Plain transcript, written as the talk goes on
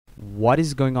What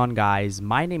is going on, guys?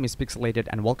 My name is Pixelated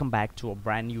and welcome back to a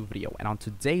brand new video. And on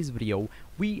today's video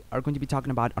we are going to be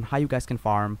talking about on how you guys can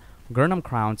farm Granum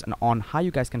crowns and on how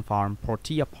you guys can farm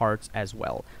Protea parts as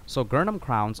well. So Granum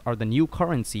crowns are the new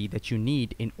currency that you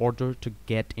need in order to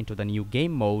get into the new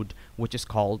game mode, which is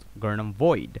called Granum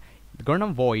Void. The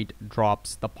Granum Void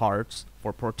drops the parts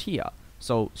for Protea.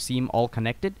 So, seem all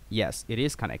connected? Yes, it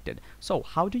is connected. So,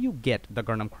 how do you get the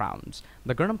Granum crowns?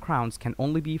 The Granum crowns can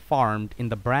only be farmed in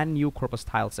the brand new Corpus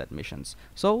Tileset missions.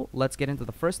 So, let's get into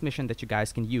the first mission that you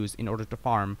guys can use in order to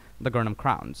farm the Granum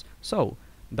crowns. So,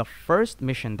 the first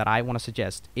mission that I want to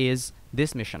suggest is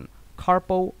this mission.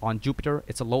 CARPO on Jupiter.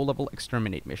 It's a low-level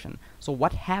exterminate mission. So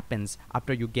what happens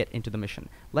after you get into the mission?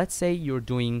 Let's say you're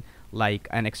doing like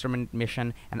an exterminate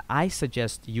mission and I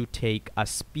suggest you take a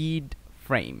speed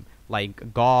frame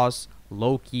like Gauss,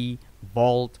 Loki,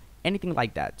 Vault, anything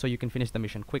like that, so you can finish the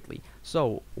mission quickly.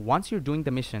 So once you're doing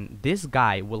the mission, this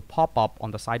guy will pop up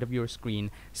on the side of your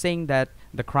screen saying that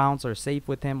the crowns are safe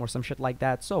with him or some shit like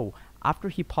that. So after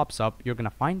he pops up, you're gonna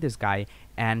find this guy,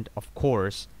 and of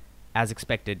course, as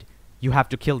expected, you have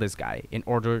to kill this guy in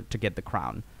order to get the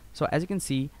crown. So as you can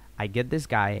see, I get this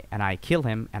guy and I kill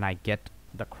him and I get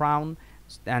the crown.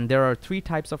 And there are three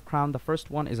types of crown. The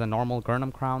first one is a normal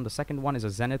Granum crown, the second one is a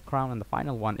Zenith crown, and the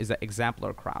final one is an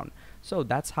exemplar crown. So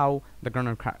that's how the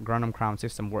Granum crown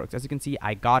system works. As you can see,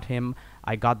 I got him.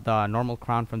 I got the normal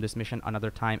crown from this mission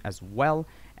another time as well.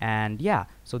 And yeah,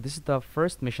 so this is the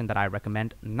first mission that I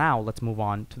recommend. Now let's move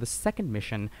on to the second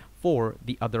mission for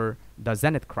the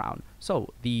Zenith crown.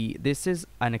 So this is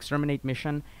an exterminate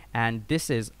mission, and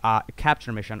this is a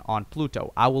capture mission on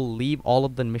Pluto. I will leave all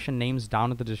of the mission names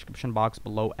down in the description box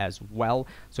below as well,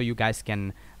 so you guys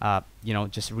can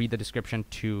just read the description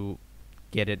to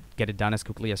get it done as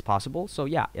quickly as possible. So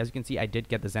yeah, as you can see, I did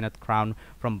get the Zenith crown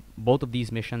from both of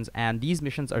these missions, and these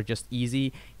missions are just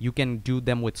easy. You can do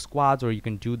them with squads or you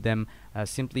can do them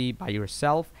simply by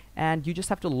yourself, and you just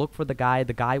have to look for the guy.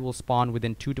 The guy will spawn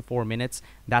within 2 to 4 minutes.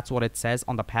 That's what it says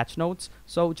on the patch notes.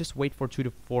 So just wait for 2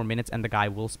 to 4 minutes and the guy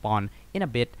will spawn in a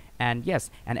bit. And yes,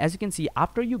 and as you can see,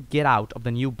 after you get out of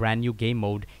the brand new game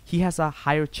mode, he has a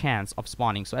higher chance of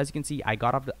spawning. So as you can see, I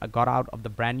got out of the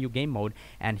brand new game mode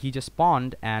and he just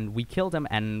spawned and we killed him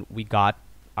and we got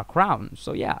a crown.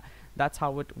 So yeah, that's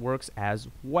how it works as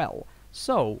well.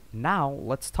 So now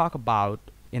let's talk about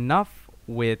enough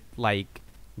with like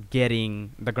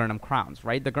getting the Granum crowns,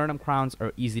 right? The Granum crowns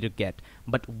are easy to get,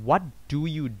 but what do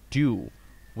you do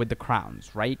with the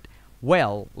crowns, right?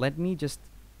 Well, let me just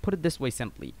put it this way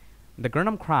simply. The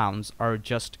Granum crowns are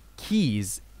just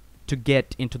keys to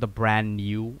get into the brand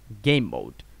new game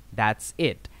mode. That's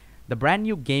it. The brand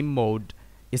new game mode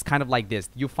is kind of like this.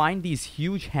 You find these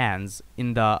huge hands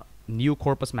in the new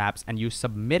Corpus maps and you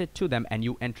submit it to them and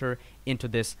you enter into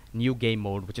this new game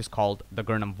mode, which is called the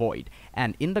Granum Void.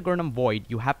 And in the Granum Void,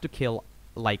 you have to kill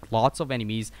like lots of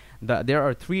enemies. There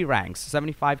are 3 ranks: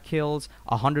 75 kills,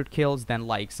 100 kills, then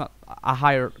like a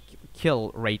higher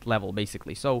kill rate level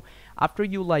basically. So after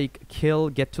you like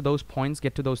get to those points,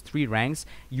 get to those 3 ranks,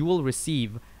 you will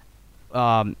receive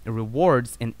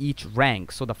rewards in each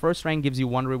rank. So the first rank gives you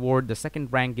 1 reward, the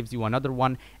second rank gives you another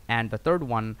one, and the third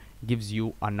one gives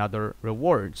you another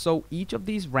reward. So each of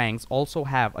these ranks also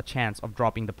have a chance of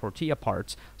dropping the Protea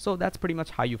parts. So that's pretty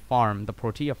much how you farm the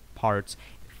Protea parts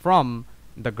from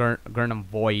the Granum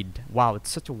Void. Wow, it's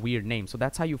such a weird name. So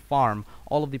that's how you farm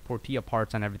all of the Protea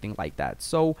parts and everything like that.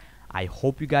 So I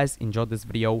hope you guys enjoyed this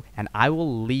video, and I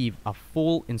will leave a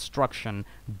full instruction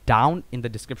down in the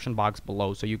description box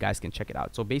below so you guys can check it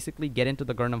out. So basically, get into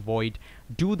the Granum Void,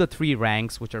 do the 3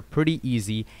 ranks, which are pretty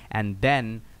easy, and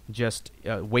then just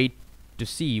wait to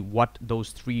see what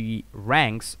those 3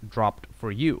 ranks dropped for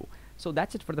you. So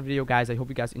that's it for the video, guys. I hope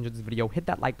you guys enjoyed this video. Hit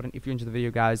that like button if you enjoyed the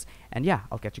video, guys. And yeah,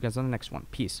 I'll catch you guys on the next one.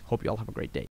 Peace. Hope you all have a great day.